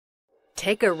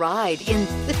Take a ride in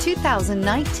the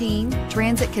 2019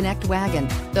 Transit Connect Wagon.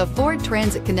 The Ford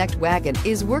Transit Connect Wagon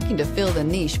is working to fill the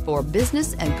niche for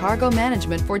business and cargo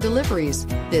management for deliveries.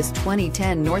 This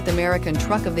 2010 North American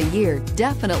Truck of the Year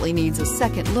definitely needs a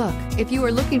second look if you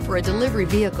are looking for a delivery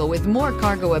vehicle with more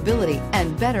cargo ability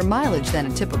and better mileage than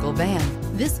a typical van.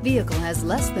 This vehicle has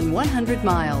less than 100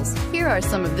 miles. Here are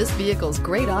some of this vehicle's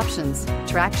great options: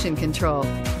 traction control,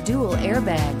 dual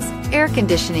airbags, air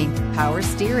conditioning, power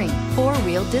steering,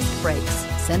 four-wheel disc brakes,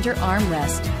 center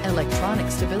armrest, electronic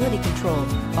stability control,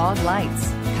 fog lights,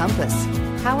 compass,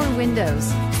 power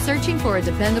windows. Searching for a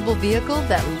dependable vehicle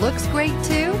that looks great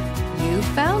too? You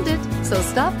found it, so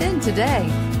stop in today.